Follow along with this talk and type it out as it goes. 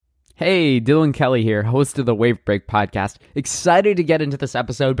Hey, Dylan Kelly here, host of the Wave Break podcast. Excited to get into this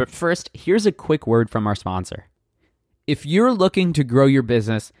episode, but first, here's a quick word from our sponsor. If you're looking to grow your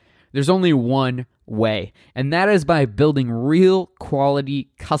business, there's only one way, and that is by building real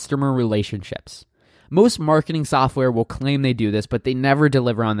quality customer relationships. Most marketing software will claim they do this, but they never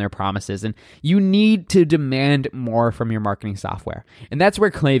deliver on their promises, and you need to demand more from your marketing software. And that's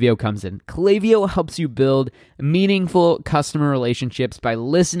where Klaviyo comes in. Klaviyo helps you build meaningful customer relationships by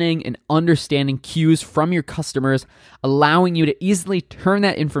listening and understanding cues from your customers, allowing you to easily turn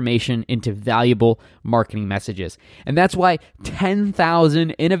that information into valuable marketing messages. And that's why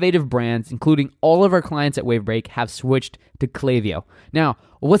 10,000 innovative brands, including all of our clients at Wavebreak, have switched to Klaviyo. Now,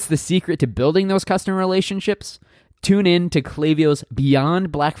 what's the secret to building those customer relationships? Tune in to Klaviyo's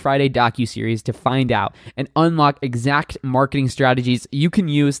Beyond Black Friday docuseries to find out and unlock exact marketing strategies you can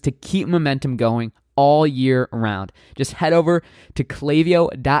use to keep momentum going all year round. Just head over to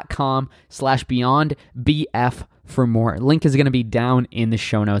klaviyo.com/beyondbf for more. Link is going to be down in the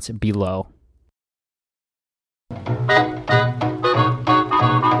show notes below.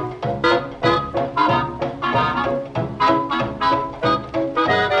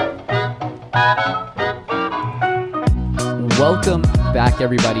 Welcome back,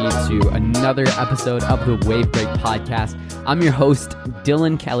 everybody, to another episode of the Wavebreak podcast. I'm your host,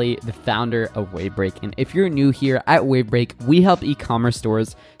 Dylan Kelly, the founder of Wavebreak. And if you're new here at Wavebreak, we help e-commerce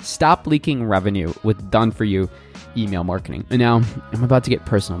stores stop leaking revenue with done-for-you email marketing. And now, I'm about to get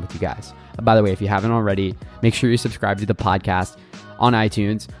personal with you guys. By the way, if you haven't already, make sure you subscribe to the podcast on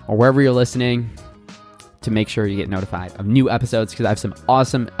iTunes or wherever you're listening to make sure you get notified of new episodes, because I have some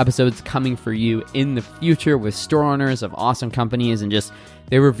awesome episodes coming for you in the future with store owners of awesome companies, and just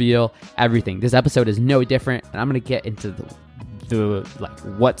they reveal everything. This episode is no different, and I'm going to get into the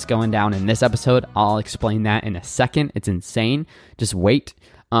what's going down in this episode. I'll explain that in a second. It's insane. Just wait.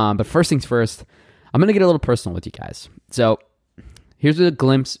 But first things first, I'm going to get a little personal with you guys. So here's a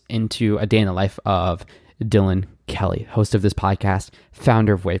glimpse into a day in the life of Dylan Kelly, host of this podcast,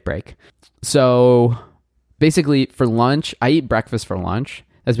 founder of Wavebreak. So basically, for lunch, I eat breakfast for lunch.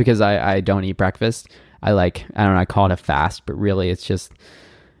 That's because I don't eat breakfast. I call it a fast, but really it's just,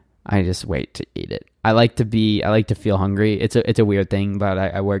 I just wait to eat it. I like to feel hungry. It's a weird thing, but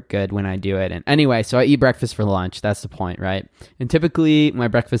I work good when I do it. And anyway, so I eat breakfast for lunch. That's the point, right? And typically my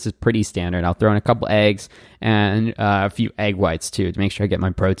breakfast is pretty standard. I'll throw in a couple eggs and a few egg whites too, to make sure I get my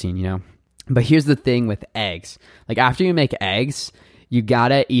protein, you know? But here's the thing with eggs. Like, after you make eggs, you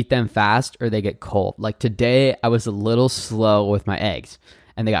gotta eat them fast or they get cold. Like today, I was a little slow with my eggs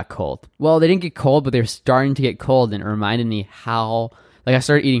and they got cold. Well, they didn't get cold, but they were starting to get cold, and it reminded me how, I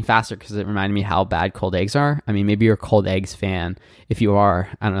started eating faster because it reminded me how bad cold eggs are. I mean, maybe you're a cold eggs fan. If you are,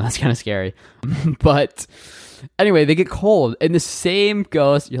 I don't know, that's kind of scary. But anyway, they get cold, and the same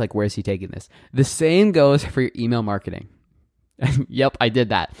goes, you're like, where's he taking this? The same goes for your email marketing. Yep, I did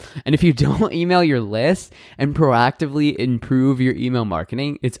that. And if you don't email your list and proactively improve your email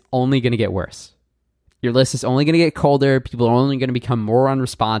marketing, it's only going to get worse. Your list is only going to get colder. People are only going to become more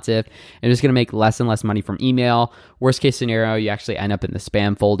unresponsive, and just going to make less and less money from email. Worst case scenario, you actually end up in the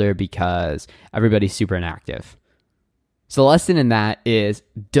spam folder because everybody's super inactive. So the lesson in that is,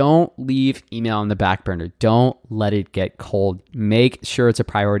 don't leave email on the back burner. Don't let it get cold. Make sure it's a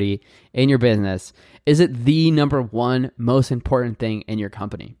priority in your business. Is it the number one most important thing in your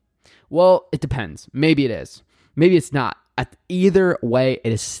company? Well, it depends. Maybe it is. Maybe it's not. Either way,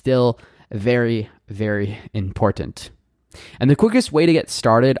 it is still very, very important. And the quickest way to get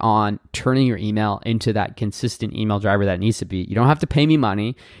started on turning your email into that consistent email driver that needs to be, you don't have to pay me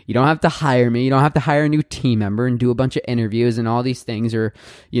money. You don't have to hire me. You don't have to hire a new team member and do a bunch of interviews and all these things, or,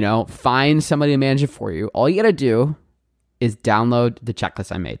 find somebody to manage it for you. All you got to do is download the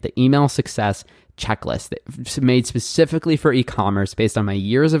checklist I made, the Email Success Checklist, that's made specifically for e-commerce based on my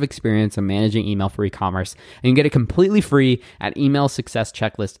years of experience in managing email for e-commerce. And you can get it completely free at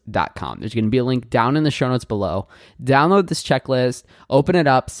emailsuccesschecklist.com. There's going to be a link down in the show notes below. Download this checklist, open it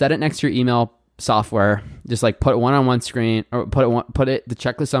up, set it next to your email software. Just put one on one screen, or put the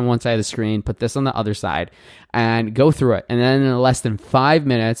checklist on one side of the screen, put this on the other side, and go through it. And then in less than 5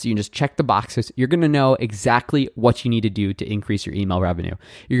 minutes, you can just check the boxes. You're going to know exactly what you need to do to increase your email revenue.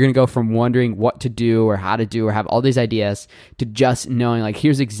 You're going to go from wondering what to do or how to do or have all these ideas to just knowing,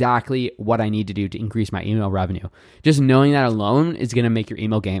 here's exactly what I need to do to increase my email revenue. Just knowing that alone is going to make your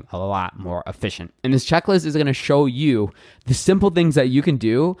email game a lot more efficient. And this checklist is going to show you the simple things that you can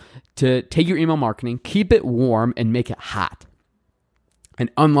do to take your email marketing, keep it warm, and make it hot,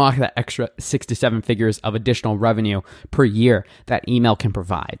 and unlock that extra 6 to 7 figures of additional revenue per year that email can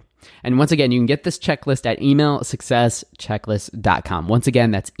provide. And once again, you can get this checklist at emailsuccesschecklist.com. Once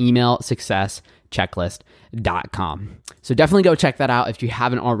again, that's emailsuccesschecklist.com. So definitely go check that out if you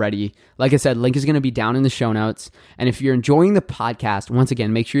haven't already. Like I said, link is going to be down in the show notes. And if you're enjoying the podcast, once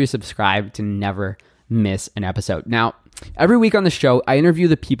again, make sure you subscribe to never miss an episode. Now, every week on the show, I interview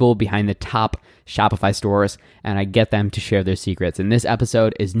the people behind the top Shopify stores and I get them to share their secrets. And this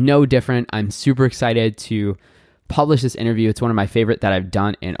episode is no different. I'm super excited to publish this interview. It's one of my favorite that I've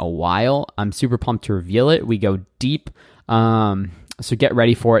done in a while. I'm super pumped to reveal it. We go deep. So get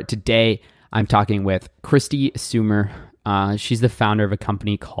ready for it. Today, I'm talking with Christy Sumer. She's the founder of a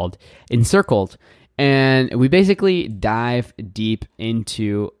company called Encircled. And we basically dive deep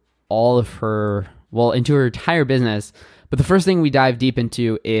into all of her, into her entire business. But the first thing we dive deep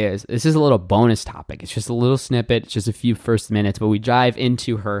into is, this is a little bonus topic. It's just a little snippet. It's just a few first minutes, but we dive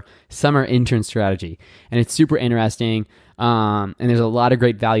into her summer intern strategy. And it's super interesting. And there's a lot of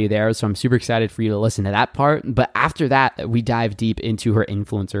great value there. So I'm super excited for you to listen to that part. But after that, we dive deep into her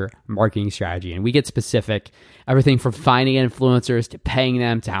influencer marketing strategy. And we get specific, everything from finding influencers to paying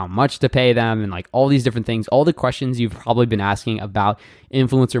them to how much to pay them and like all these different things. All the questions you've probably been asking about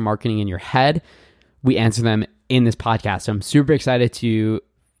influencer marketing in your head, we answer them in this podcast. So I'm super excited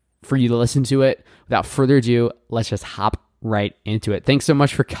for you to listen to it. Without further ado, let's just hop right into it. Thanks so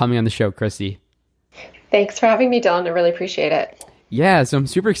much for coming on the show, Christy. Thanks for having me, Dylan. I really appreciate it. Yeah, so I'm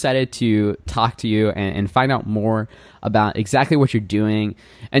super excited to talk to you and find out more about exactly what you're doing.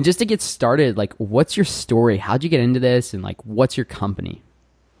 And just to get started, like, what's your story? How'd you get into this? And like, what's your company?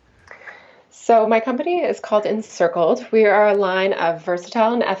 So my company is called Encircled. We are a line of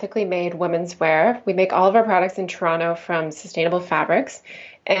versatile and ethically made women's wear. We make all of our products in Toronto from sustainable fabrics.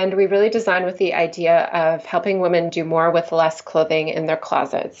 And we really design with the idea of helping women do more with less clothing in their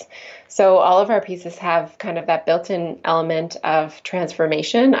closets. So all of our pieces have kind of that built-in element of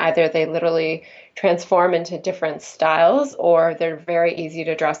transformation. Either they literally transform into different styles, or they're very easy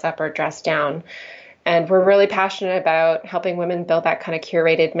to dress up or dress down. And we're really passionate about helping women build that kind of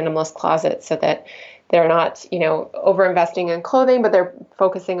curated minimalist closet so that they're not, over investing in clothing, but they're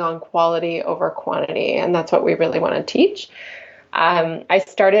focusing on quality over quantity. And that's what we really want to teach. I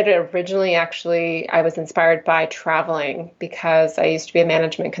started originally, I was inspired by traveling because I used to be a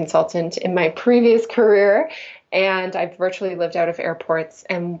management consultant in my previous career. And I've virtually lived out of airports.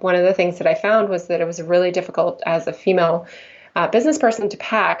 And one of the things that I found was that it was really difficult as a female business person to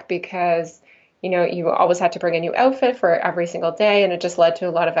pack because you always had to bring a new outfit for every single day, and it just led to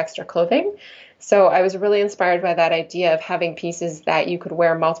a lot of extra clothing. So I was really inspired by that idea of having pieces that you could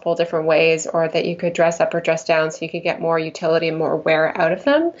wear multiple different ways, or that you could dress up or dress down so you could get more utility and more wear out of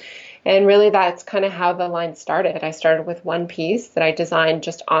them. And really that's kind of how the line started. I started with one piece that I designed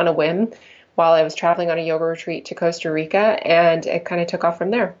just on a whim while I was traveling on a yoga retreat to Costa Rica, and it kind of took off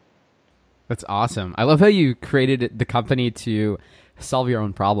from there. That's awesome. I love how you created the company to solve your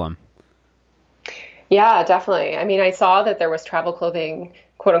own problem. Yeah, definitely. I mean, I saw that there was travel clothing,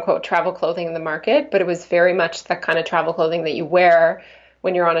 quote unquote, travel clothing in the market, but it was very much the kind of travel clothing that you wear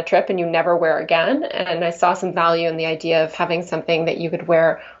when you're on a trip and you never wear again. And I saw some value in the idea of having something that you could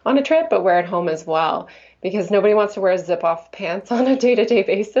wear on a trip, but wear at home as well, because nobody wants to wear zip off pants on a day-to-day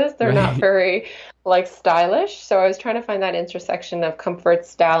basis. They're not very stylish. So I was trying to find that intersection of comfort,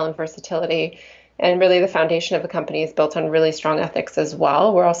 style, and versatility. And really the foundation of the company is built on really strong ethics as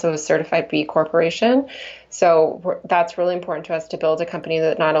well. We're also a certified B Corporation. So that's really important to us, to build a company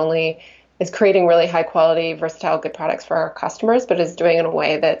that not only is creating really high quality, versatile, good products for our customers, but is doing it in a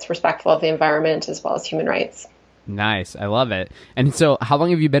way that's respectful of the environment as well as human rights. Nice. I love it. And so how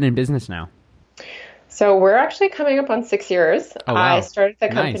long have you been in business now? So we're actually coming up on 6 years. Oh, wow. I started the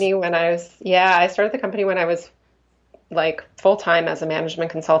company when I was like full-time as a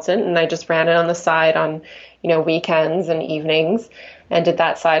management consultant, and I just ran it on the side on, weekends and evenings, and did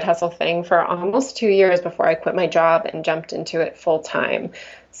that side hustle thing for almost 2 years before I quit my job and jumped into it full-time.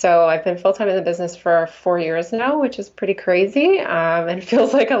 So I've been full-time in the business for 4 years now, which is pretty crazy. And it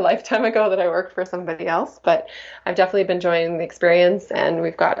feels like a lifetime ago that I worked for somebody else, but I've definitely been enjoying the experience. And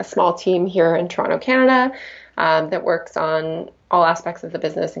we've got a small team here in Toronto, Canada, that works on all aspects of the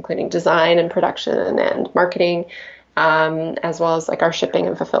business, including design and production and marketing, as well as like our shipping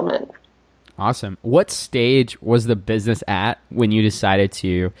and fulfillment. Awesome. What stage was the business at when you decided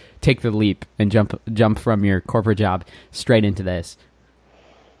to take the leap and jump from your corporate job straight into this?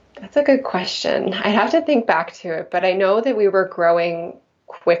 That's a good question. I'd have to think back to it, but I know that we were growing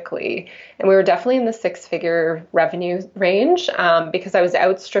quickly, and we were definitely in the six-figure revenue range, because I was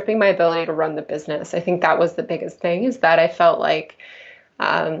outstripping my ability to run the business. I think that was the biggest thing, is that I felt like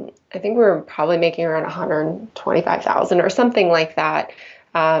I think we were probably making around $125,000 or something like that.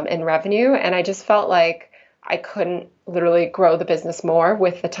 in revenue. And I just felt like I couldn't literally grow the business more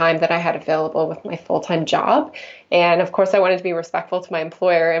with the time that I had available with my full-time job. And of course, I wanted to be respectful to my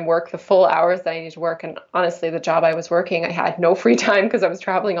employer and work the full hours that I needed to work. And honestly, the job I was working, I had no free time because I was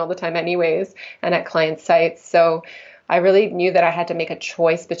traveling all the time anyways and at client sites. So I really knew that I had to make a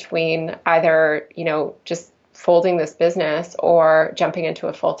choice between either, just folding this business or jumping into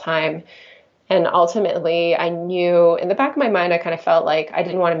a full-time. And ultimately, I knew in the back of my mind, I kind of felt like I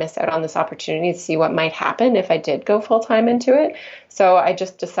didn't want to miss out on this opportunity to see what might happen if I did go full time into it. So I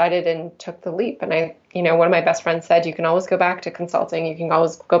just decided and took the leap. And one of my best friends said, you can always go back to consulting, you can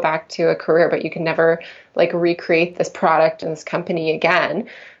always go back to a career, but you can never recreate this product and this company again.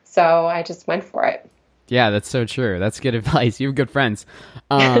 So I just went for it. Yeah, that's so true. That's good advice. You have good friends.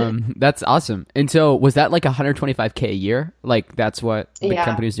 That's awesome. And so was that like 125K a year? Like that's what the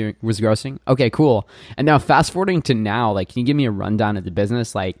company was grossing? Okay, cool. And now fast forwarding to now, can you give me a rundown of the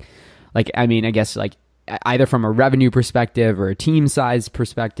business? I guess either from a revenue perspective or a team size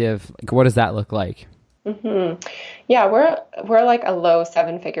perspective, what does that look like? Mm-hmm. Yeah, we're like a low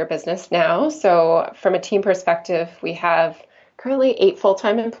 7-figure business now. So from a team perspective, we have currently 8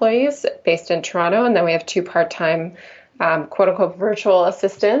 full-time employees based in Toronto, and then we have 2 part-time, quote-unquote, virtual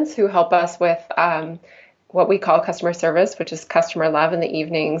assistants who help us with what we call customer service, which is customer love in the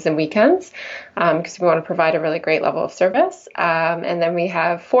evenings and weekends, because we want to provide a really great level of service. And then we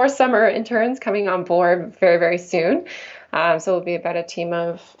have 4 summer interns coming on board very, very soon. So it'll be about a team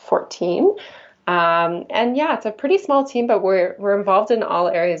of 14. And yeah, it's a pretty small team, but we're involved in all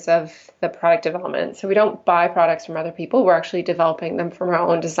areas of the product development. So we don't buy products from other people. We're actually developing them from our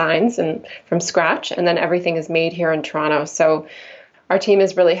own designs and from scratch. And then everything is made here in Toronto. So our team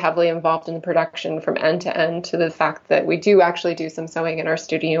is really heavily involved in the production from end to end, to the fact that we do actually do some sewing in our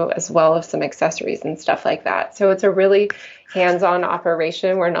studio as well as some accessories and stuff like that. So it's a really hands-on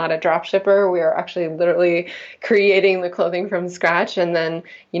operation. We're not a drop shipper. We are actually literally creating the clothing from scratch and then,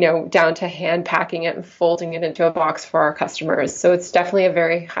 down to hand packing it and folding it into a box for our customers. So it's definitely a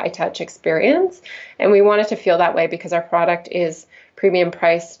very high touch experience. And we want it to feel that way because our product is premium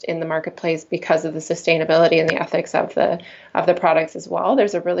priced in the marketplace because of the sustainability and the ethics of the products as well.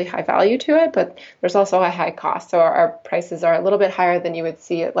 There's a really high value to it, but there's also a high cost. So our prices are a little bit higher than you would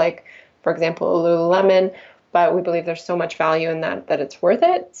see it, like, for example, Lululemon, but we believe there's so much value in that it's worth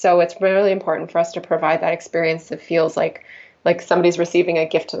it. So it's really important for us to provide that experience that feels like somebody's receiving a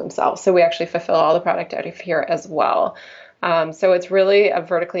gift to themselves. So we actually fulfill all the product out of here as well. So it's really a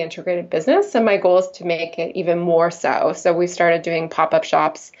vertically integrated business, and my goal is to make it even more so. So we started doing pop-up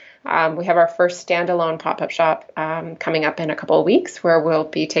shops. We have our first standalone pop-up shop coming up in a couple of weeks, where we'll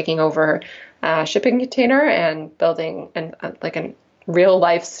be taking over a shipping container and building a real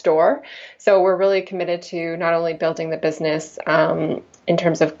life store. So we're really committed to not only building the business in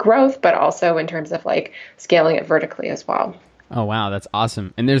terms of growth, but also in terms of scaling it vertically as well. Oh, wow. That's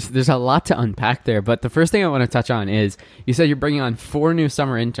awesome. And there's a lot to unpack there. But the first thing I want to touch on is you said you're bringing on 4 new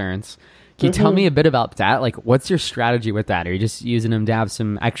summer interns. Can you tell me a bit about that? What's your strategy with that? Are you just using them to have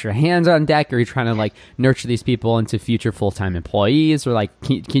some extra hands on deck? Or are you trying to nurture these people into future full-time employees? Or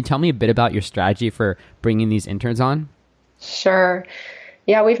can you tell me a bit about your strategy for bringing these interns on? Sure.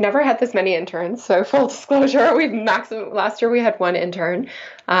 Yeah, we've never had this many interns. So full disclosure, last year we had 1 intern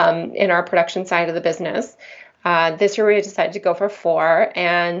in our production side of the business. This year we decided to go for 4,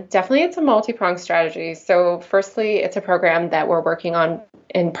 and definitely it's a multi-pronged strategy. So firstly, it's a program that we're working on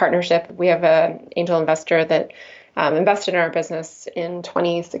in partnership. We have an angel investor that invested in our business in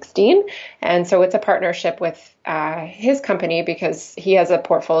 2016. And so it's a partnership with his company, because he has a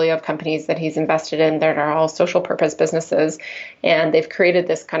portfolio of companies that he's invested in that are all social purpose businesses. And they've created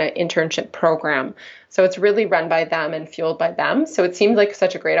this kind of internship program. So it's really run by them and fueled by them. So it seemed like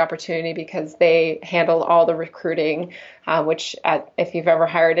such a great opportunity because they handle all the recruiting, which if you've ever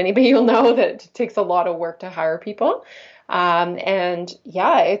hired anybody, you'll know that it takes a lot of work to hire people. And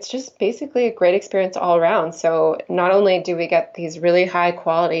yeah, it's just basically a great experience all around. So not only do we get these really high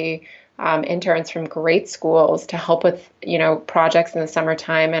quality interns from great schools to help with, projects in the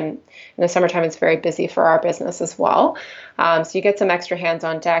summertime, and in the summertime it's very busy for our business as well. So you get some extra hands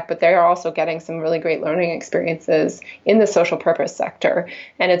on deck, but they're also getting some really great learning experiences in the social purpose sector.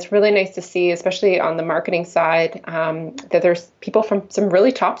 And it's really nice to see, especially on the marketing side, that there's people from some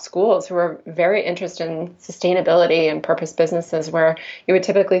really top schools who are very interested in sustainability and purpose businesses, where you would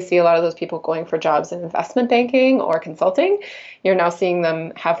typically see a lot of those people going for jobs in investment banking or consulting. You're now seeing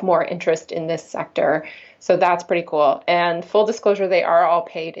them have more interest in this sector. So that's pretty cool. And full disclosure, they are all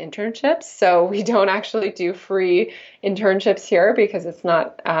paid internships. So we don't actually do free internships here because it's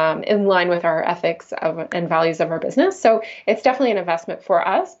not in line with our ethics and values of our business. So it's definitely an investment for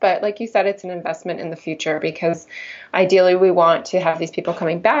us. But like you said, it's an investment in the future because ideally we want to have these people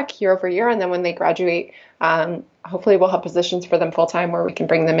coming back year over year. And then when they graduate, hopefully we'll have positions for them full time where we can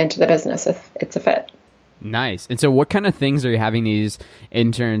bring them into the business if it's a fit. Nice. And so what kind of things are you having these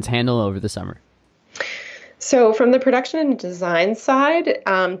interns handle over the summer? So from the production and design side,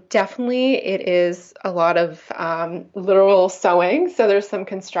 definitely it is a lot of literal sewing. So there's some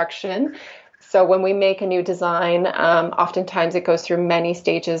construction. So when we make a new design, oftentimes it goes through many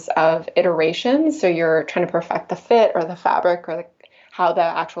stages of iteration. So you're trying to perfect the fit or the fabric or how the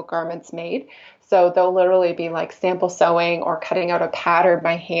actual garment's made. So they'll literally be like sample sewing or cutting out a pattern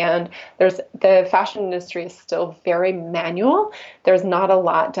by hand. The fashion industry is still very manual. There's not a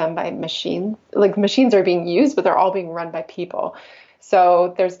lot done by machines. Like machines are being used, but they're all being run by people.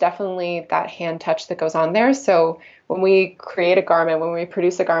 So there's definitely that hand touch that goes on there. So when we create a garment, when we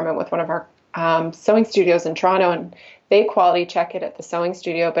produce a garment with one of our sewing studios in Toronto, and they quality check it at the sewing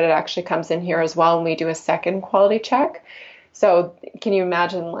studio, but it actually comes in here as well, and we do a second quality check. So can you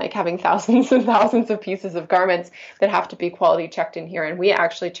imagine like having thousands and thousands of pieces of garments that have to be quality checked in here? And we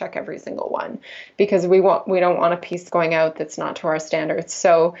actually check every single one because we don't want a piece going out that's not to our standards.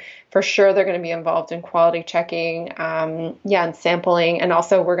 So for sure, they're going to be involved in quality checking, and sampling. And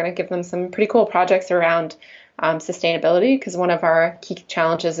also we're going to give them some pretty cool projects around sustainability, because one of our key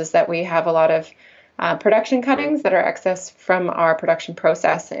challenges is that we have a lot of production cuttings that are excess from our production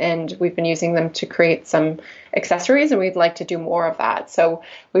process, and we've been using them to create some accessories, and we'd like to do more of that. So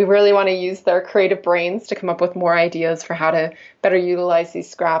we really want to use their creative brains to come up with more ideas for how to better utilize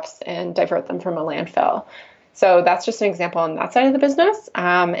these scraps and divert them from a landfill. So that's just an example on that side of the business.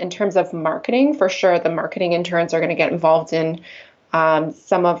 In terms of marketing, for sure, the marketing interns are going to get involved in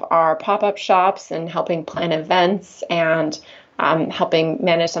some of our pop-up shops and helping plan events and helping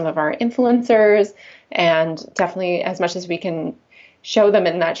manage some of our influencers, and definitely as much as we can show them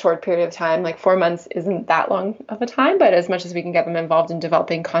in that short period of time. Like 4 months isn't that long of a time, but as much as we can get them involved in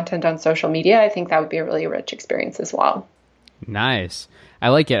developing content on social media, I think that would be a really rich experience as well. Nice. I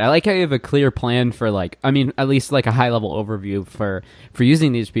like it. I like how you have a clear plan for at least like a high level overview for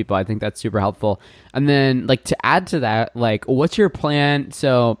using these people. I think that's super helpful. And then like to add to that, like what's your plan?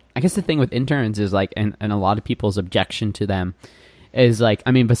 So I guess the thing with interns is like, and a lot of people's objection to them is like,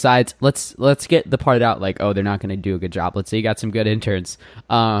 I mean, besides let's get the part out like, oh, they're not going to do a good job. Let's say you got some good interns.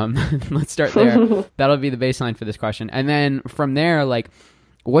 Let's start there. That'll be the baseline for this question. And then from there, like,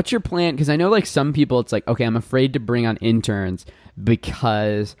 what's your plan? Because I know like some people, it's like, okay, I'm afraid to bring on interns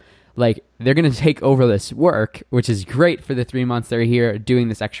because like they're going to take over this work, which is great for the 3 months they're here doing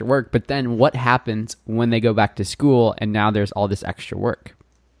this extra work. But then what happens when they go back to school and now there's all this extra work?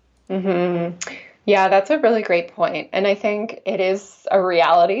 Mm-hmm. Yeah, that's a really great point. And I think it is a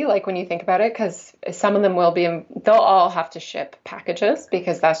reality, like when you think about it, because some of them they'll all have to ship packages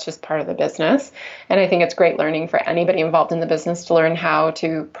because that's just part of the business. And I think it's great learning for anybody involved in the business to learn how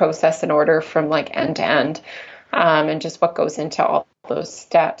to process an order from like end to end, and just what goes into all those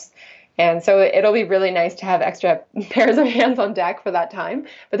steps. And so it'll be really nice to have extra pairs of hands on deck for that time.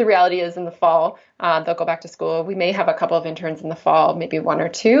 But the reality is in the fall, they'll go back to school. We may have a couple of interns in the fall, maybe one or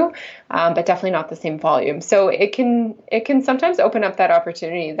two, but definitely not the same volume. So it can sometimes open up that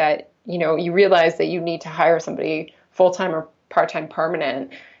opportunity that, you realize that you need to hire somebody full-time or part-time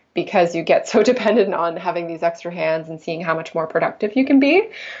permanent because you get so dependent on having these extra hands and seeing how much more productive you can be.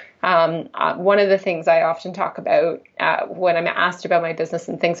 One of the things I often talk about when I'm asked about my business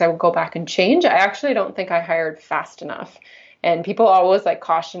and things I would go back and change, I actually don't think I hired fast enough. And people always like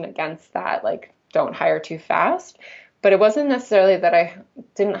caution against that, like don't hire too fast. But it wasn't necessarily that I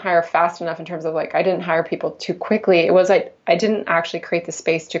didn't hire fast enough in terms of like I didn't hire people too quickly. It was I didn't actually create the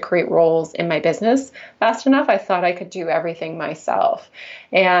space to create roles in my business fast enough. I thought I could do everything myself.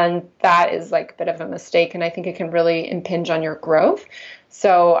 And that is like a bit of a mistake. And I think it can really impinge on your growth.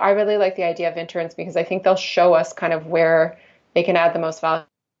 So I really like the idea of interns because I think they'll show us kind of where they can add the most value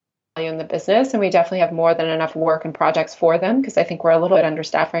in the business. And we definitely have more than enough work and projects for them because I think we're a little bit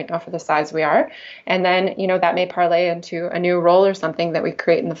understaffed right now for the size we are. And then, that may parlay into a new role or something that we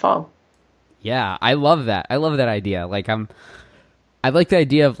create in the fall. Yeah, I love that. I love that idea. Like I like the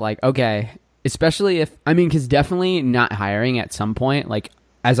idea of like, okay, especially because definitely not hiring at some point, like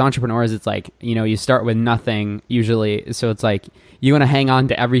as entrepreneurs, it's like, you start with nothing usually. So it's like you want to hang on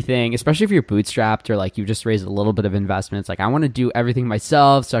to everything, especially if you're bootstrapped or like you just raised a little bit of investment. It's like, I want to do everything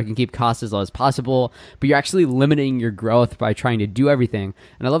myself so I can keep costs as low as possible, but you're actually limiting your growth by trying to do everything.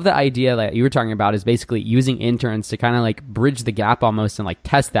 And I love the idea that you were talking about is basically using interns to kind of like bridge the gap almost and like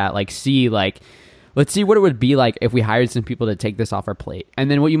test that, like see like, let's see what it would be like if we hired some people to take this off our plate.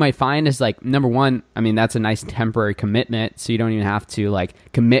 And then what you might find is like, number one, I mean, that's a nice temporary commitment. So you don't even have to like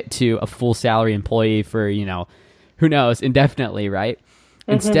commit to a full salary employee for, who knows, indefinitely, right?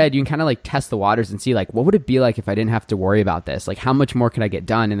 Mm-hmm. Instead, you can kind of like test the waters and see like, what would it be like if I didn't have to worry about this? Like, how much more could I get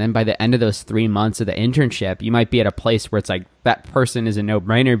done? And then by the end of those 3 months of the internship, you might be at a place where it's like, that person is a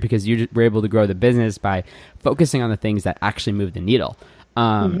no-brainer because you were able to grow the business by focusing on the things that actually move the needle.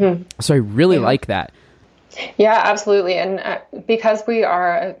 So I really like that. Yeah, absolutely. And because we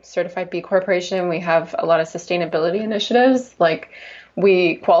are a certified B Corporation, we have a lot of sustainability initiatives. Like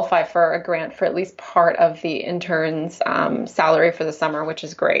we qualify for a grant for at least part of the intern's salary for the summer, which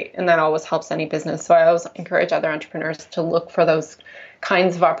is great. And that always helps any business. So I always encourage other entrepreneurs to look for those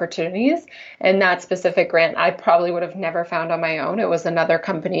kinds of opportunities. And that specific grant, I probably would have never found on my own. It was another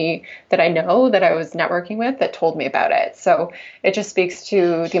company that I know that I was networking with that told me about it. So it just speaks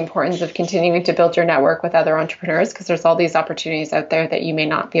to the importance of continuing to build your network with other entrepreneurs, because there's all these opportunities out there that you may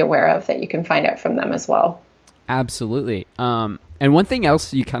not be aware of that you can find out from them as well. Absolutely. And one thing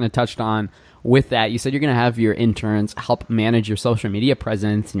else you kind of touched on with that, you said you're going to have your interns help manage your social media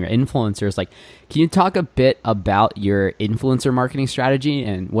presence and your influencers. Like, can you talk a bit about your influencer marketing strategy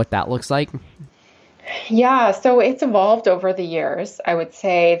and what that looks like? Yeah, so it's evolved over the years. I would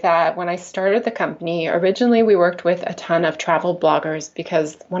say that when I started the company, originally we worked with a ton of travel bloggers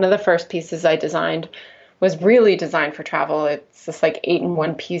because one of the first pieces I designed was really designed for travel. It's this like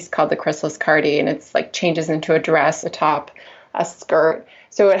 8-in-1 piece called the Chrysalis Cardi, and it's like changes into a dress, a top, a skirt.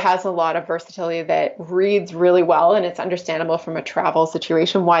 So it has a lot of versatility that reads really well, and it's understandable from a travel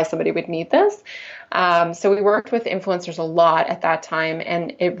situation why somebody would need this. So we worked with influencers a lot at that time,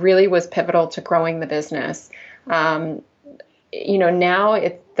 and it really was pivotal to growing the business. Now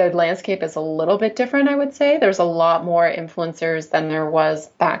the landscape is a little bit different, I would say. There's a lot more influencers than there was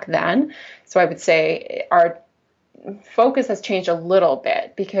back then. So I would say our focus has changed a little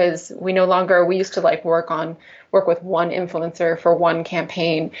bit because we used to like work with one influencer for one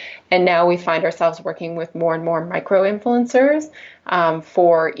campaign. And now we find ourselves working with more and more micro influencers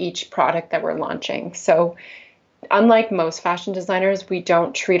for each product that we're launching. So unlike most fashion designers, we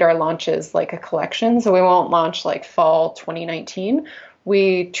don't treat our launches like a collection. So we won't launch like fall 2019.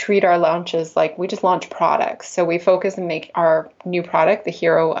 We treat our launches like we just launch products. So we focus and make our new product the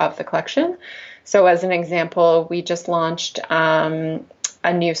hero of the collection. So as an example, we just launched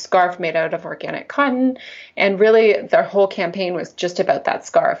a new scarf made out of organic cotton. And really, their whole campaign was just about that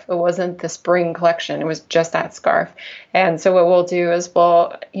scarf. It wasn't the spring collection. It was just that scarf. And so what we'll do is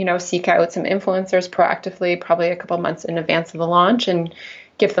we'll, seek out some influencers proactively, probably a couple months in advance of the launch, and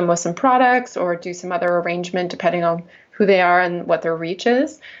give them with some products or do some other arrangement depending on who they are and what their reach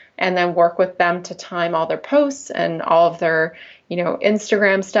is. And then work with them to time all their posts and all of their,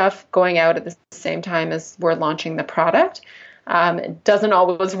 Instagram stuff going out at the same time as we're launching the product. It doesn't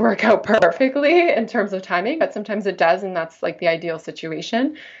always work out perfectly in terms of timing, but sometimes it does, and that's like the ideal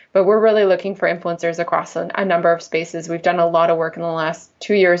situation. But we're really looking for influencers across a number of spaces. We've done a lot of work in the last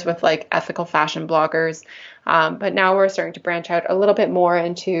 2 years with like ethical fashion bloggers, but now we're starting to branch out a little bit more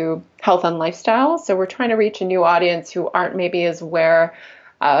into health and lifestyle. So we're trying to reach a new audience who aren't maybe as aware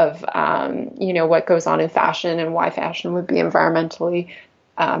of, what goes on in fashion and why fashion would be environmentally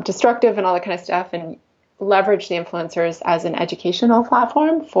destructive and all that kind of stuff, and leverage the influencers as an educational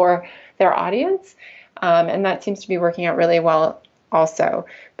platform for their audience. And that seems to be working out really well also.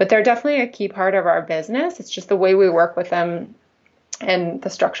 But they're definitely a key part of our business. It's just the way we work with them and the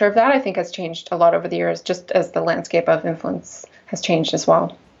structure of that, I think, has changed a lot over the years, just as the landscape of influence has changed as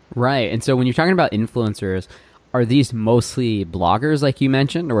well. Right. And so when you're talking about influencers, are these mostly bloggers like you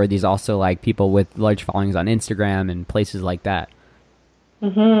mentioned, or are these also like people with large followings on Instagram and places like that?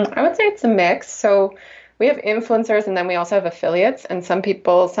 Mm-hmm. I would say it's a mix. So we have influencers and then we also have affiliates, and some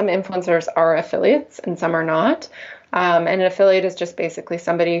influencers are affiliates and some are not. And an affiliate is just basically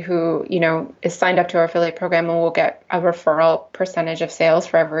somebody who, is signed up to our affiliate program and will get a referral percentage of sales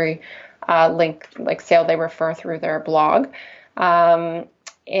for every sale they refer through their blog.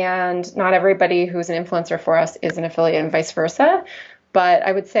 And not everybody who's an influencer for us is an affiliate and vice versa. But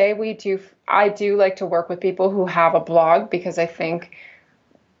I would say I do like to work with people who have a blog, because I think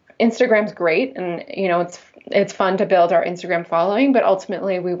Instagram's great, and it's fun to build our Instagram following, but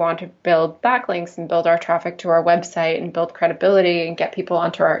ultimately we want to build backlinks and build our traffic to our website and build credibility and get people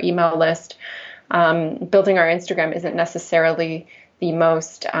onto our email list. Building our Instagram isn't necessarily the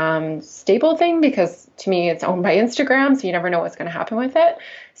most stable thing, because to me it's owned by Instagram, so you never know what's going to happen with it.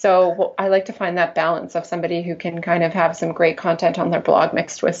 So I like to find that balance of somebody who can kind of have some great content on their blog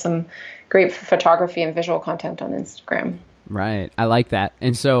mixed with some great photography and visual content on Instagram. Right. I like that.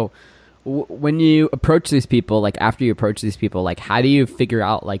 And so when you approach these people, like after you approach these people, like how do you figure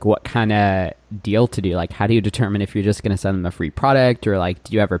out like what kind of deal to do? Like how do you determine if you're just going to send them a free product, or like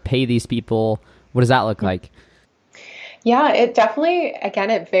do you ever pay these people? What does that look like? Yeah, it definitely,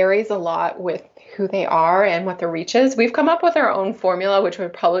 again, it varies a lot with who they are and what their reach is. We've come up with our own formula, which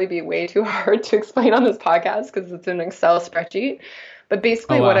would probably be way too hard to explain on this podcast because it's an Excel spreadsheet. But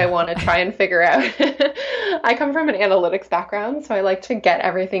basically what I want to try and figure out, I come from an analytics background, so I like to get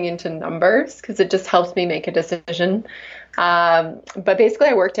everything into numbers because it just helps me make a decision. But basically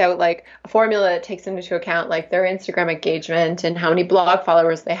I worked out like a formula that takes into account like their Instagram engagement and how many blog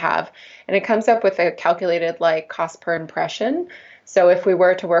followers they have. And it comes up with a calculated like cost per impression. So if we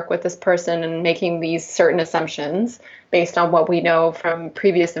were to work with this person and making these certain assumptions based on what we know from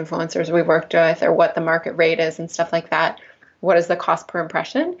previous influencers we worked with or what the market rate is and stuff like that, what is the cost per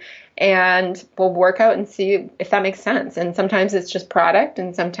impression? And we'll work out and see if that makes sense. And sometimes it's just product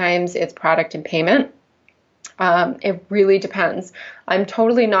and sometimes it's product and payment. It really depends. I'm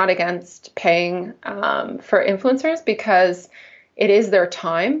totally not against paying for influencers because it is their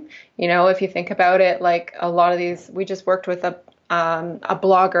time. If you think about it, like a lot of these, we just worked with a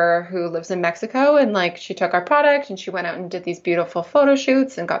blogger who lives in Mexico, and like she took our product and she went out and did these beautiful photo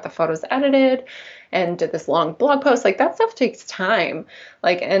shoots and got the photos edited and did this long blog post. Like that stuff takes time.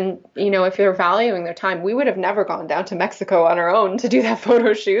 And if you're valuing their time, we would have never gone down to Mexico on our own to do that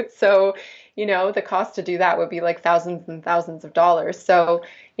photo shoot. So the cost to do that would be like thousands and thousands of dollars. So,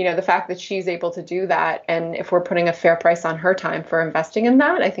 the fact that she's able to do that, and if we're putting a fair price on her time for investing in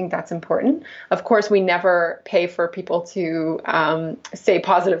that, I think that's important. Of course, we never pay for people to say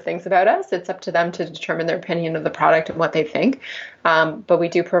positive things about us. It's up to them to determine their opinion of the product and what they think. But we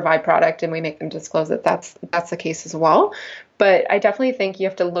do provide product and we make them disclose that that's the case as well. But I definitely think you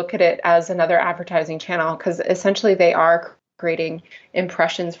have to look at it as another advertising channel, because essentially they are creating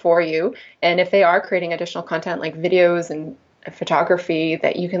impressions for you. And if they are creating additional content like videos and photography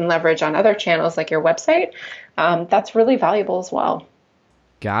that you can leverage on other channels like your website, that's really valuable as well.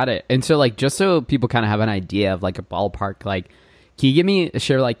 Got it. And so like, just so people kind of have an idea of like a ballpark, like, can you give me a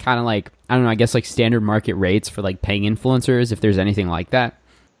share, like kind of like, I don't know, I guess like standard market rates for like paying influencers, if there's anything like that?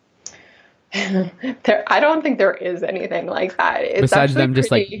 I don't think there is anything like that. It's besides them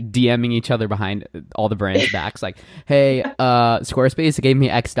just like DMing each other behind all the brands' backs, like, hey, Squarespace gave me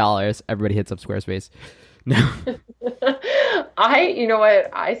X dollars. Everybody hits up Squarespace. No. You know what?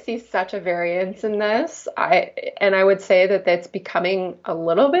 I see such a variance in this. I would say that that's becoming a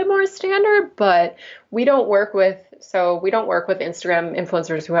little bit more standard, but we don't work with Instagram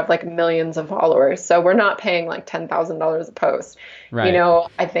influencers who have like millions of followers. So we're not paying like $10,000 a post. Right.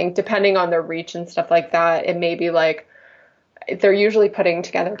 I think depending on their reach and stuff like that, it may be like they're usually putting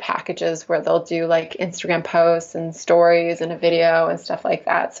together packages where they'll do like Instagram posts and stories and a video and stuff like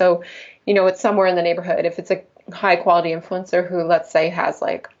that. So, it's somewhere in the neighborhood. If it's a high quality influencer who, let's say, has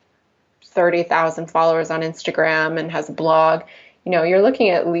like 30,000 followers on Instagram and has a blog, you're looking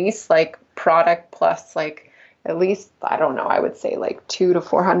at least like product plus like at least, I don't know, I would say like $200 to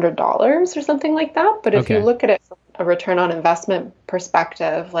 $400 or something like that. But if you look at it from a return on investment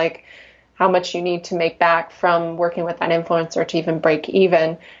perspective, like how much you need to make back from working with that influencer to even break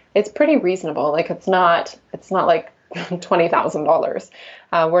even, it's pretty reasonable. Like it's not like $20,000.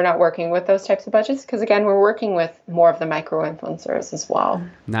 We're not working with those types of budgets because, again, we're working with more of the micro influencers as well.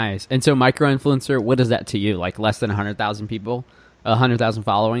 Nice. And so micro influencer, what is that to you? Like less than 100,000 people, 100,000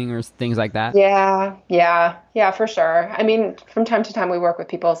 following or things like that? Yeah, for sure. I mean, from time to time we work with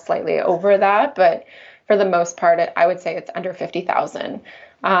people slightly over that, but for the most part, I would say it's under 50,000.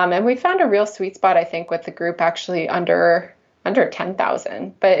 And we found a real sweet spot, I think, with the group actually under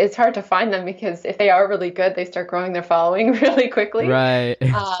 10,000, but it's hard to find them because if they are really good, they start growing their following really quickly. Right.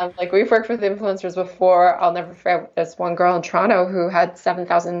 Like we've worked with influencers before. I'll never forget this one girl in Toronto who had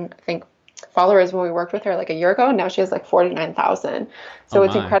 7,000, I think, followers when we worked with her like a year ago. And now she has like 49,000. So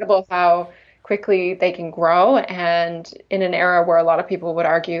it's incredible how quickly they can grow. And in an era where a lot of people would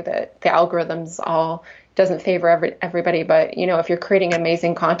argue that the algorithms all doesn't favor everybody. But, if you're creating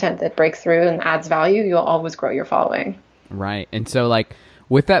amazing content that breaks through and adds value, you'll always grow your following. Right. And so like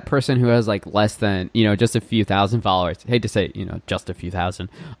with that person who has like less than, just a few thousand followers, hate to say, just a few thousand,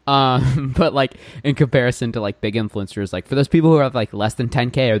 but like in comparison to like big influencers, like for those people who have like less than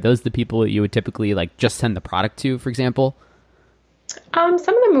 10K, are those the people that you would typically like just send the product to, for example? Some of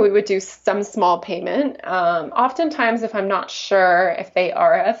them we would do some small payment. Oftentimes, if I'm not sure if they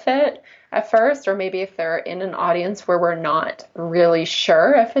are a fit at first, or maybe if they're in an audience where we're not really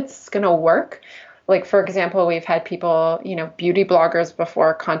sure if it's going to work. Like, for example, we've had people, beauty bloggers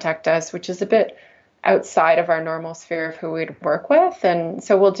before contact us, which is a bit outside of our normal sphere of who we'd work with. And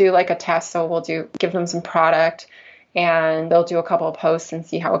so we'll do like a test. So give them some product and they'll do a couple of posts and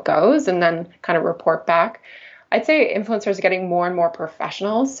see how it goes and then kind of report back. I'd say influencers are getting more and more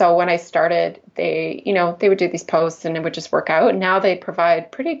professional. So when I started, they would do these posts and it would just work out. Now they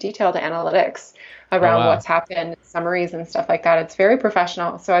provide pretty detailed analytics around what's happened, summaries and stuff like that. It's very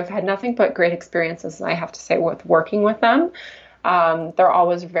professional. So I've had nothing but great experiences, I have to say, with working with them. They're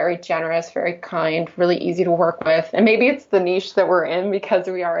always very generous, very kind, really easy to work with. And maybe it's the niche that we're in because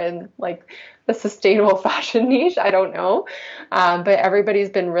we are in like the sustainable fashion niche. I don't know. But everybody's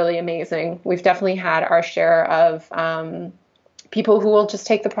been really amazing. We've definitely had our share of people who will just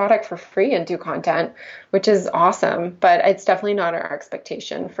take the product for free and do content, which is awesome. But it's definitely not our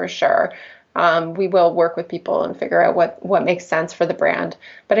expectation for sure. We will work with people and figure out what makes sense for the brand.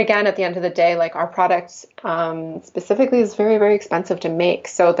 But again, at the end of the day, like our product specifically is very, very expensive to make.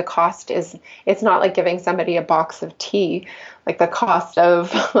 So the cost it's not like giving somebody a box of tea. Like the cost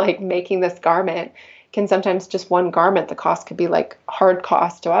of like making this garment can sometimes just one garment, the cost could be like hard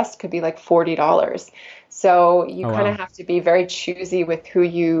cost to us could be like $40. So you kind of have to be very choosy with who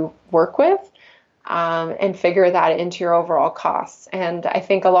you work with. And figure that into your overall costs. And I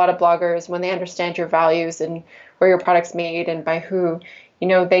think a lot of bloggers, when they understand your values and where your product's made and by who,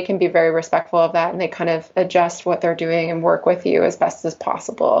 they can be very respectful of that and they kind of adjust what they're doing and work with you as best as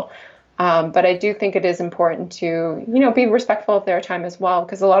possible. But I do think it is important to, be respectful of their time as well,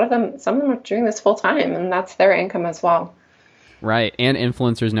 because some of them are doing this full time and that's their income as well. Right. And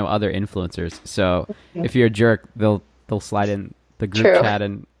influencers know other influencers. So if you're a jerk, they'll slide in the group chat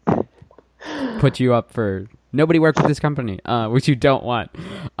and put you up for nobody work with this company, which you don't want.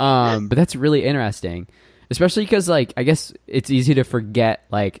 But that's really interesting, especially because like I guess it's easy to forget,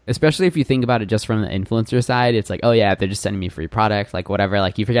 like especially if you think about it just from the influencer side, it's like, oh yeah, they're just sending me free product, like whatever,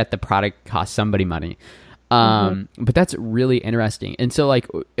 like you forget the product costs somebody money. But that's really interesting. And so like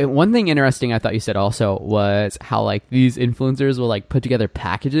one thing interesting I thought you said also was how like these influencers will like put together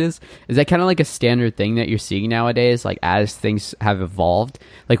packages. Is that kind of like a standard thing that you're seeing nowadays? Like as things have evolved,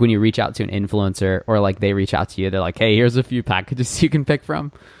 like when you reach out to an influencer or like they reach out to you, they're like, hey, here's a few packages you can pick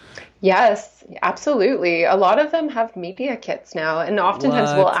from. Yes, absolutely. A lot of them have media kits now and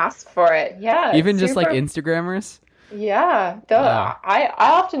oftentimes we'll ask for it. Yeah. Even just like Instagrammers? Yeah, wow. I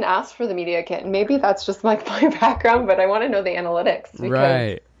often ask for the media kit, and maybe that's just like my background, but I want to know the analytics. Because,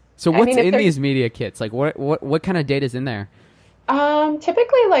 right. So what's in these media kits? Like what kind of data is in there?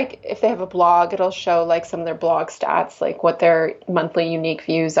 Typically, like if they have a blog, it'll show like some of their blog stats, like what their monthly unique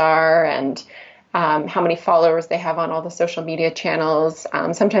views are and how many followers they have on all the social media channels.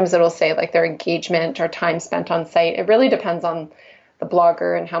 Sometimes it'll say like their engagement or time spent on site. It really depends on the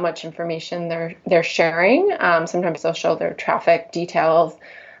blogger and how much information they're sharing. Sometimes they'll show their traffic details.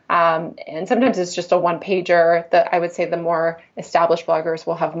 And sometimes it's just a one pager. That I would say the more established bloggers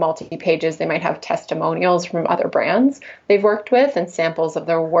will have multi-pages. They might have testimonials from other brands they've worked with and samples of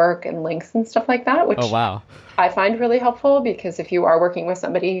their work and links and stuff like that, which I find really helpful because if you are working with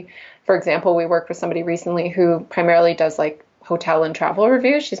somebody, for example, we worked with somebody recently who primarily does like hotel and travel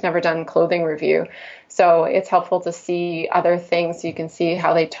reviews. She's never done clothing review. So it's helpful to see other things so you can see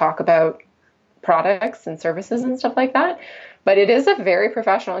how they talk about products and services and stuff like that. But it is a very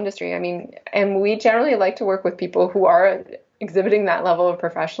professional industry. I mean, and we generally like to work with people who are exhibiting that level of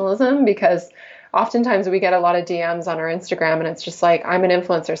professionalism because oftentimes we get a lot of DMs on our Instagram and it's just like, I'm an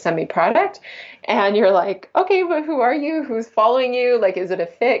influencer, send me product. And you're like, okay, but who are you? Who's following you? Like, is it a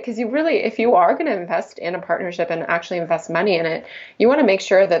fit? Because you really, if you are going to invest in a partnership and actually invest money in it, you want to make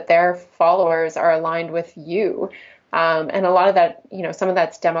sure that their followers are aligned with you. And a lot of that, some of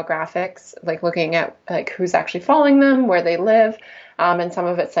that's demographics, like looking at like who's actually following them, where they live, and some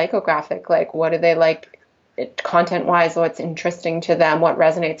of it's psychographic, like what do they like content-wise, what's interesting to them, what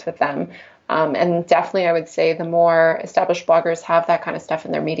resonates with them. And definitely I would say the more established bloggers have that kind of stuff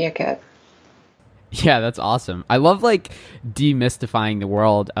in their media kit. Yeah, that's awesome. I love like demystifying the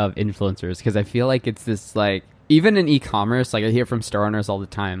world of influencers because I feel like it's this like, even in e-commerce, like I hear from store owners all the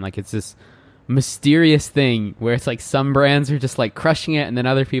time, like it's this mysterious thing where it's like some brands are just like crushing it and then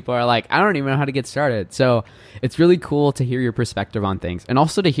other people are like, I don't even know how to get started. So it's really cool to hear your perspective on things, and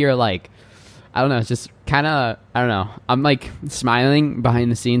also to hear like, I don't know, it's just kind of, I don't know, I'm like smiling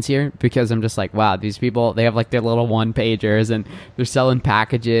behind the scenes here because I'm just like, wow, these people, they have like their little one pagers and they're selling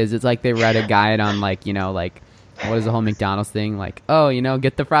packages. It's like they read a guide on like, you know, like what is the whole McDonald's thing? Like, oh, you know,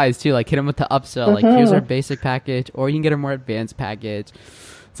 get the fries too. Like hit them with the upsell. Like here's our basic package, or you can get a more advanced package.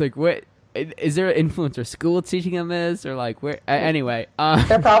 It's like, what? Is there an influencer school teaching them this, or like where? Anyway,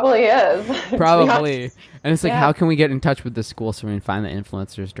 there probably is. Probably, and it's like, how can we get in touch with the school so we can find the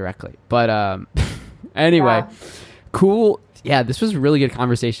influencers directly? But anyway, cool. Yeah, this was a really good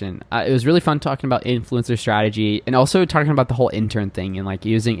conversation. It was really fun talking about influencer strategy and also talking about the whole intern thing and like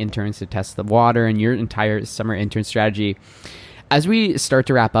using interns to test the water and your entire summer intern strategy. As we start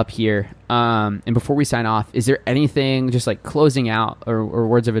to wrap up here, and before we sign off, is there anything just like closing out or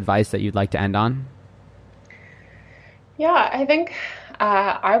words of advice that you'd like to end on? Yeah, I think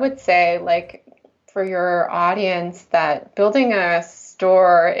I would say, like, for your audience, that building a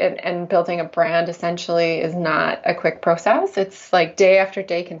store and building a brand essentially is not a quick process. It's like day after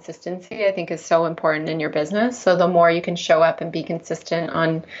day consistency, I think, is so important in your business. So the more you can show up and be consistent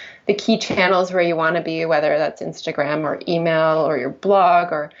on the key channels where you want to be, whether that's Instagram or email or your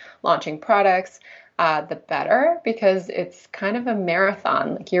blog or launching products, the better, because it's kind of a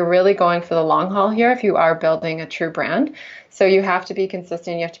marathon. Like, you're really going for the long haul here if you are building a true brand. So you have to be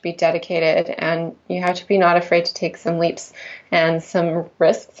consistent, you have to be dedicated, and you have to be not afraid to take some leaps and some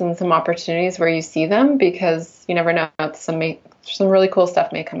risks and some opportunities where you see them, because you never know, some really cool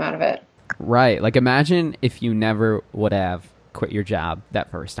stuff may come out of it. Right. Like, imagine if you never would have quit your job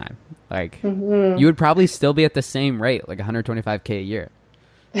that first time. Like, you would probably still be at the same rate, like $125K a year.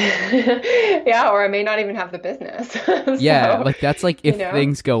 Yeah, or I may not even have the business. Yeah, like that's like if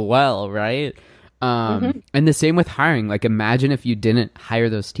things go well, right? And the same with hiring. Like, imagine if you didn't hire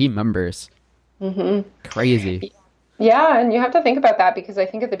those team members. Crazy. Yeah, and you have to think about that, because I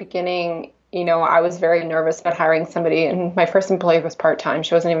think at the beginning, I was very nervous about hiring somebody, and my first employee was part-time.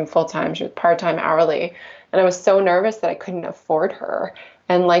 She wasn't even full-time. She was part-time hourly. And I was so nervous that I couldn't afford her.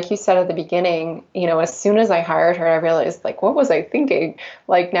 And like you said at the beginning, as soon as I hired her, I realized, like, what was I thinking?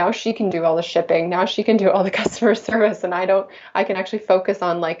 Like, now she can do all the shipping. Now she can do all the customer service. And I can actually focus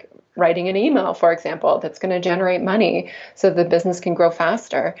on, like, writing an email, for example, that's going to generate money so the business can grow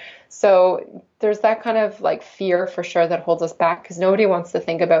faster. So there's that kind of like fear for sure that holds us back, because nobody wants to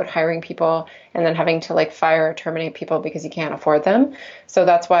think about hiring people and then having to like fire or terminate people because you can't afford them. So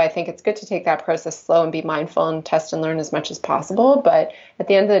that's why I think it's good to take that process slow and be mindful and test and learn as much as possible. But at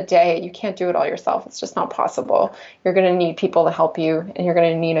the end of the day, you can't do it all yourself. It's just not possible. You're going to need people to help you, and you're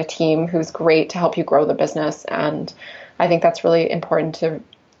going to need a team who's great to help you grow the business. And I think that's really important to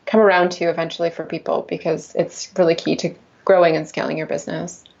come around to eventually for people, because it's really key to growing and scaling your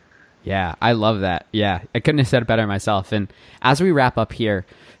business. Yeah, I love that. Yeah, I couldn't have said it better myself. And as we wrap up here,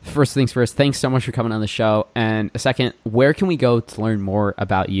 first things first, thanks so much for coming on the show. And second, where can we go to learn more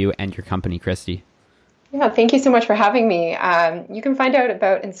about you and your company, Christy? Yeah, thank you so much for having me. You can find out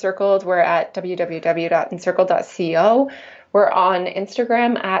about Encircled. We're at www.encircled.co. We're on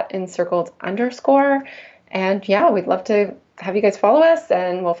Instagram at encircled_. And yeah, we'd love to have you guys follow us,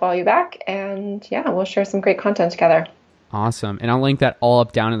 and we'll follow you back. And yeah, we'll share some great content together. Awesome. And I'll link that all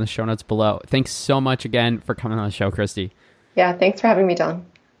up down in the show notes below. Thanks so much again for coming on the show, Christy. Yeah, thanks for having me, Dylan.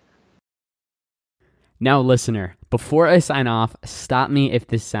 Now, listener, before I sign off, stop me if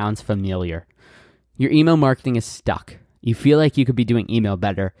this sounds familiar. Your email marketing is stuck. You feel like you could be doing email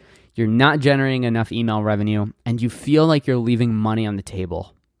better. You're not generating enough email revenue, and you feel like you're leaving money on the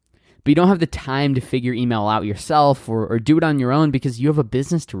table. But you don't have the time to figure email out yourself or do it on your own because you have a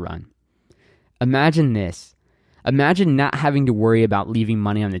business to run. Imagine this. Imagine not having to worry about leaving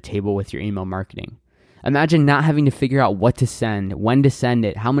money on the table with your email marketing. Imagine not having to figure out what to send, when to send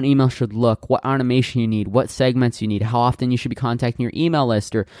it, how many emails should look, what automation you need, what segments you need, how often you should be contacting your email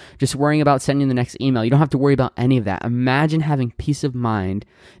list, or just worrying about sending the next email. You don't have to worry about any of that. Imagine having peace of mind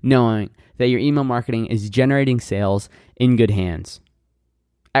knowing that your email marketing is generating sales in good hands.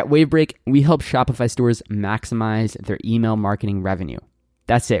 At Wavebreak, we help Shopify stores maximize their email marketing revenue.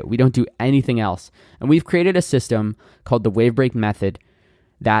 That's it. We don't do anything else. And we've created a system called the Wavebreak method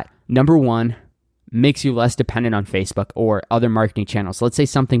that, number one, makes you less dependent on Facebook or other marketing channels. Let's say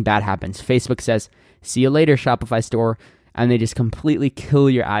something bad happens. Facebook says, "See you later, Shopify store," and they just completely kill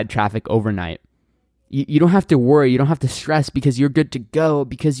your ad traffic overnight. You don't have to worry. You don't have to stress, because you're good to go,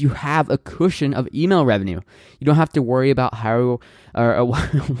 because you have a cushion of email revenue. You don't have to worry about how or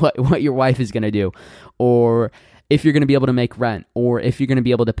what your wife is going to do, or if you're going to be able to make rent or if you're going to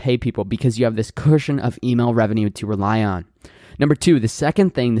be able to pay people because you have this cushion of email revenue to rely on. Number 2, the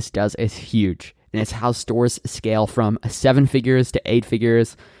second thing this does is huge, and it's how stores scale from 7 figures to 8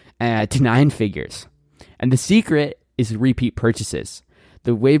 figures to 9 figures. And the secret is repeat purchases.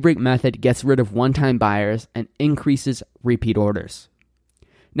 The Wavebreak method gets rid of one-time buyers and increases repeat orders.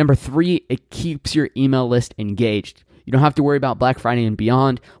 Number 3, it keeps your email list engaged. You don't have to worry about Black Friday and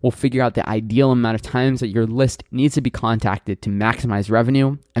beyond. We'll figure out the ideal amount of times that your list needs to be contacted to maximize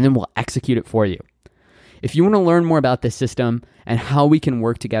revenue, and then we'll execute it for you. If you want to learn more about this system and how we can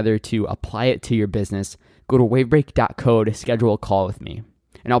work together to apply it to your business, go to wavebreak.co to schedule a call with me.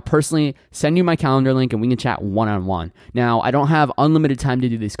 And I'll personally send you my calendar link and we can chat one-on-one. Now, I don't have unlimited time to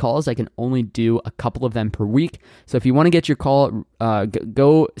do these calls. I can only do a couple of them per week. So if you want to get your call,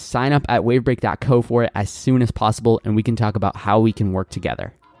 go sign up at wavebreak.co for it as soon as possible, and we can talk about how we can work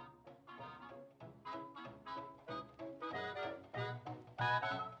together.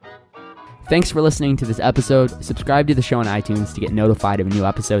 Thanks for listening to this episode. Subscribe to the show on iTunes to get notified of new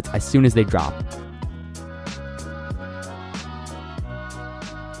episodes as soon as they drop.